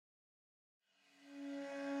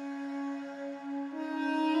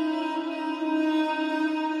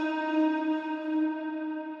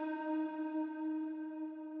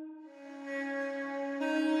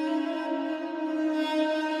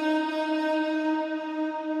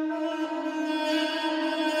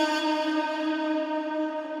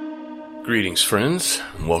Greetings, friends,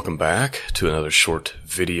 and welcome back to another short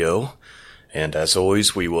video. And as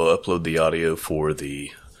always, we will upload the audio for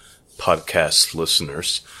the podcast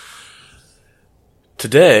listeners.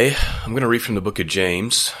 Today, I'm going to read from the book of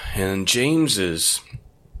James, and James is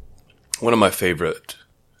one of my favorite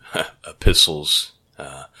epistles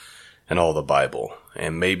in all the Bible.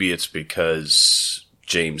 And maybe it's because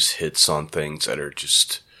James hits on things that are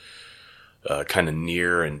just kind of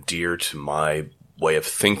near and dear to my way of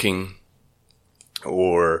thinking,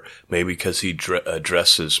 or maybe because he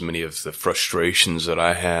addresses many of the frustrations that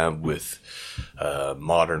I have with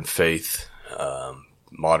modern faith,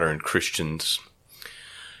 modern Christians.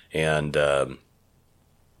 And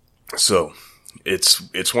so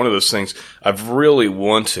it's one of those things. I've really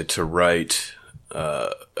wanted to write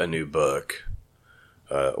a new book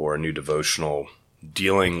or a new devotional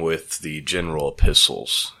dealing with the general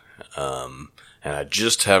epistles. And I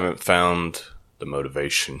just haven't found the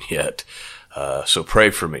motivation yet. So pray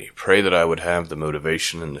for me. Pray that I would have the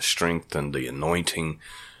motivation and the strength and the anointing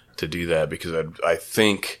to do that, because I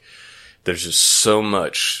think there's just so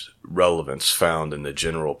much relevance found in the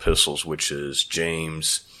general epistles, which is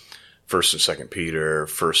James, 1st and 2nd Peter,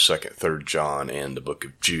 1st, 2nd, 3rd John, and the book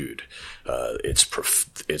of Jude. It's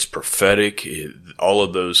prophetic. All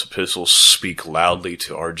of those epistles speak loudly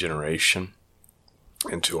to our generation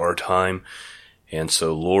and to our time. And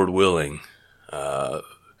so, Lord willing,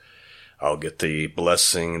 I'll get the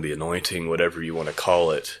blessing, the anointing, whatever you want to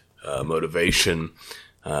call it, motivation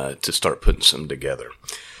to start putting some together.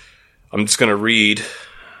 I'm just going to read,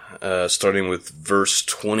 starting with verse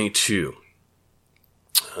 22.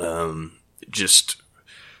 Just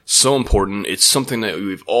so important. It's something that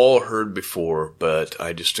we've all heard before, but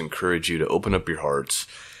I just encourage you to open up your hearts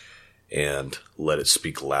and let it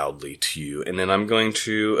speak loudly to you. And then I'm going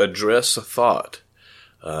to address a thought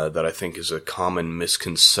that I think is a common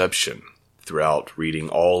misconception throughout reading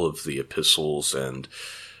all of the epistles and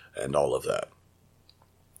all of that.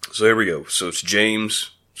 So here we go. So it's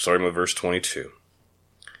James, starting with verse 22,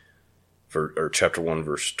 or chapter 1,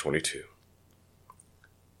 verse 22.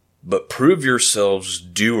 But prove yourselves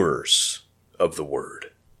doers of the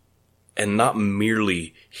word, and not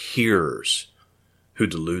merely hearers who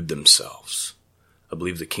delude themselves. I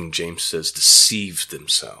believe the King James says deceive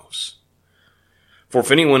themselves. For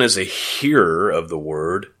if anyone is a hearer of the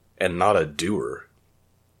word and not a doer,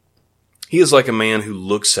 he is like a man who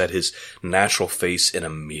looks at his natural face in a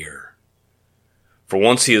mirror. For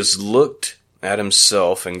once he has looked at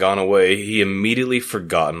himself and gone away, he immediately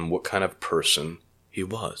forgotten what kind of person he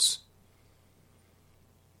was.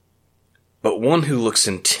 But one who looks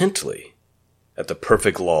intently at the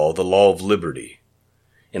perfect law, the law of liberty,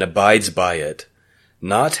 and abides by it,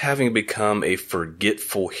 not having become a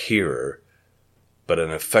forgetful hearer, but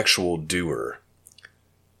an effectual doer,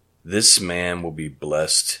 this man will be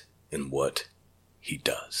blessed in what he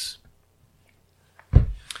does.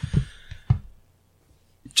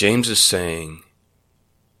 James is saying,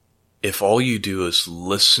 if all you do is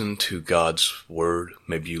listen to God's word,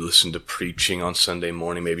 maybe you listen to preaching on Sunday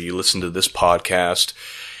morning, maybe you listen to this podcast,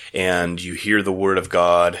 and you hear the word of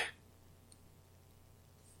God,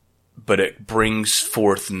 but it brings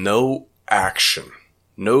forth no action,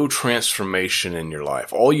 no transformation in your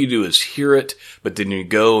life. All you do is hear it, but then you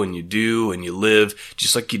go and you do and you live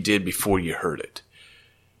just like you did before you heard it.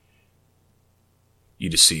 You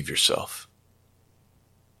deceive yourself.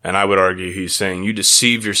 And I would argue he's saying you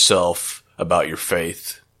deceive yourself about your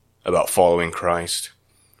faith, about following Christ.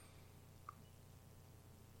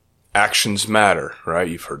 Actions matter, right?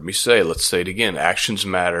 You've heard me say, let's say it again. Actions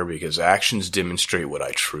matter because actions demonstrate what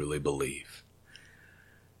I truly believe.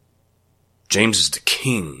 James is the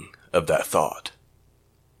king of that thought.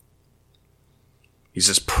 He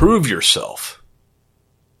says, prove yourself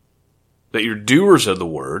that you're doers of the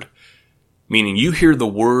word, meaning you hear the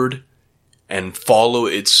word and follow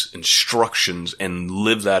its instructions and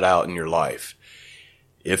live that out in your life.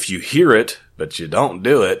 If you hear it, but you don't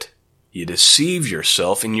do it, you deceive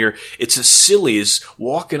yourself, and it's as silly as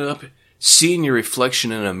walking up, seeing your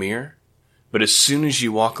reflection in a mirror, but as soon as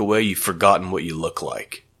you walk away, you've forgotten what you look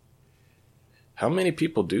like. How many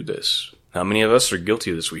people do this? How many of us are guilty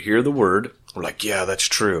of this? We hear the word, we're like, yeah, that's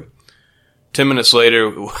true. 10 minutes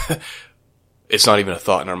later, it's not even a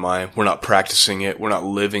thought in our mind. We're not practicing it. We're not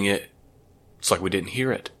living it. It's like we didn't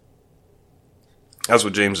hear it. That's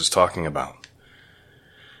what James is talking about.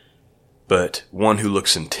 But one who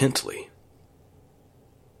looks intently.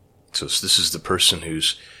 So this is the person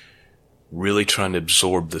who's really trying to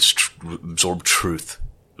absorb truth,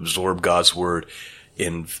 absorb God's word,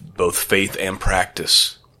 in both faith and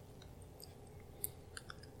practice.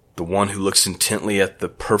 the one who looks intently at the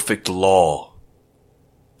perfect law,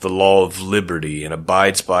 the law of liberty, and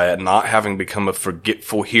abides by it, not having become a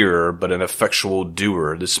forgetful hearer, but an effectual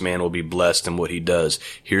doer, this man will be blessed in what he does.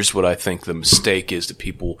 Here's what I think the mistake is that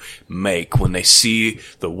people make when they see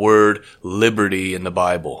the word liberty in the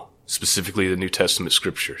Bible, specifically the New Testament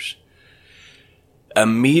scriptures.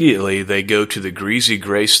 Immediately they go to the greasy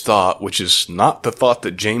grace thought, which is not the thought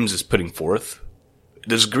that James is putting forth.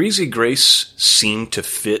 Does greasy grace seem to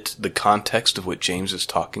fit the context of what James is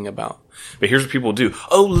talking about? But here's what people do.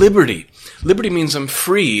 Oh, liberty. Liberty means I'm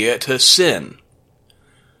free to sin.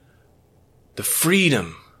 The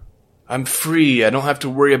freedom. I'm free. I don't have to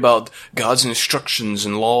worry about God's instructions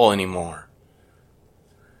and law anymore.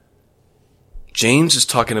 James is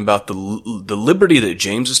talking about the liberty that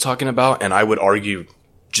James is talking about, and I would argue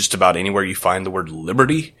just about anywhere you find the word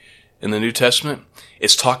liberty in the New Testament,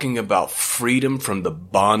 it's talking about freedom from the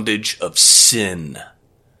bondage of sin.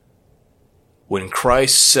 When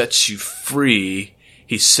Christ sets you free,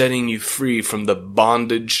 he's setting you free from the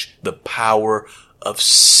bondage, the power of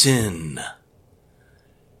sin.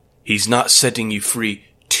 He's not setting you free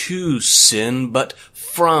to sin, but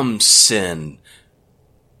from sin.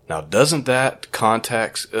 Now, doesn't that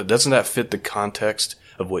fit the context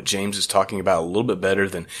of what James is talking about a little bit better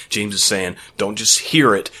than James is saying, don't just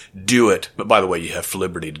hear it, do it. But by the way, you have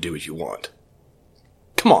liberty to do what you want.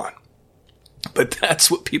 Come on. But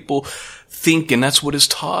that's what people think, and that's what is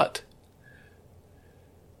taught.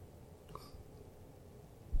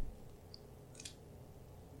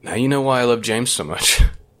 Now you know why I love James so much.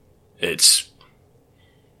 It's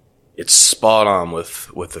spot on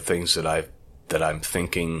with the things that I'm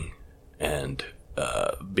thinking and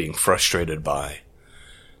being frustrated by.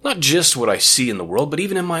 Not just what I see in the world, but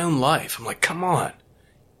even in my own life. I'm like, come on.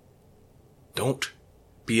 Don't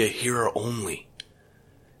be a hearer only.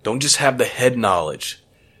 Don't just have the head knowledge.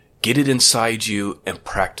 Get it inside you and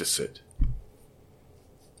practice it.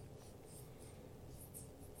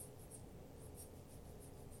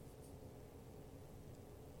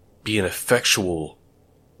 Be an effectual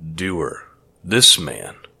doer. This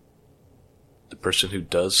man, the person who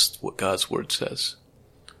does what God's word says,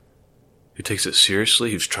 who takes it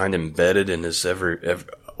seriously, who's trying to embed it in his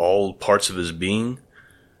all parts of his being,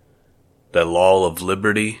 that law of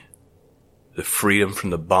liberty, the freedom from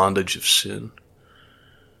the bondage of sin.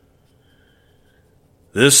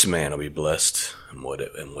 This man will be blessed in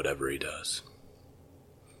whatever he does.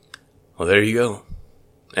 Well, there you go.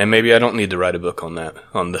 And maybe I don't need to write a book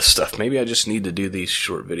on this stuff. Maybe I just need to do these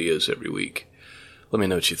short videos every week. Let me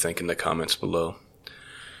know what you think in the comments below.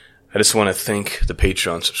 I just want to thank the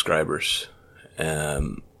Patreon subscribers.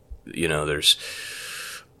 There's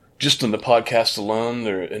just on the podcast alone,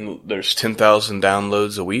 there's 10,000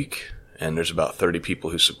 downloads a week, and there's about 30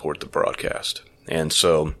 people who support the broadcast. And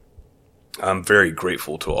so I'm very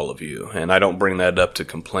grateful to all of you. And I don't bring that up to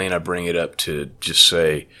complain. I bring it up to just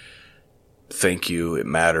say thank you. It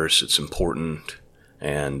matters. It's important.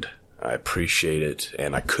 And I appreciate it.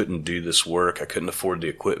 And I couldn't do this work. I couldn't afford the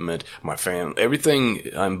equipment, my family,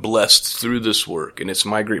 everything. I'm blessed through this work. And it's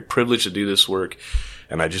my great privilege to do this work.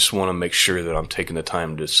 And I just want to make sure that I'm taking the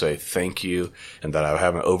time to say thank you, and that I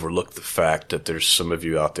haven't overlooked the fact that there's some of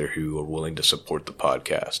you out there who are willing to support the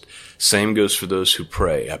podcast. Same goes for those who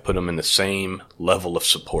pray. I put them in the same level of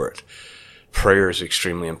support. Prayer is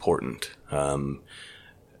extremely important.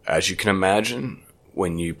 As you can imagine,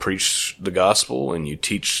 when you preach the gospel and you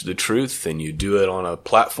teach the truth and you do it on a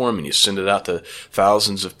platform and you send it out to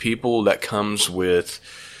thousands of people, that comes with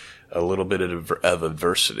a little bit of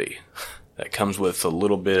adversity. That comes with a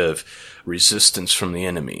little bit of resistance from the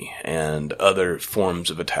enemy and other forms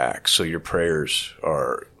of attack. So your prayers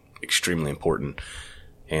are extremely important.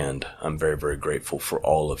 And I'm very, very grateful for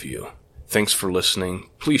all of you. Thanks for listening.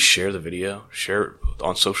 Please share the video. Share it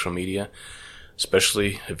on social media,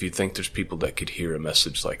 especially if you think there's people that could hear a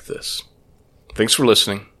message like this. Thanks for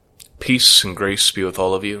listening. Peace and grace be with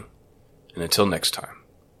all of you. And until next time,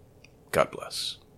 God bless.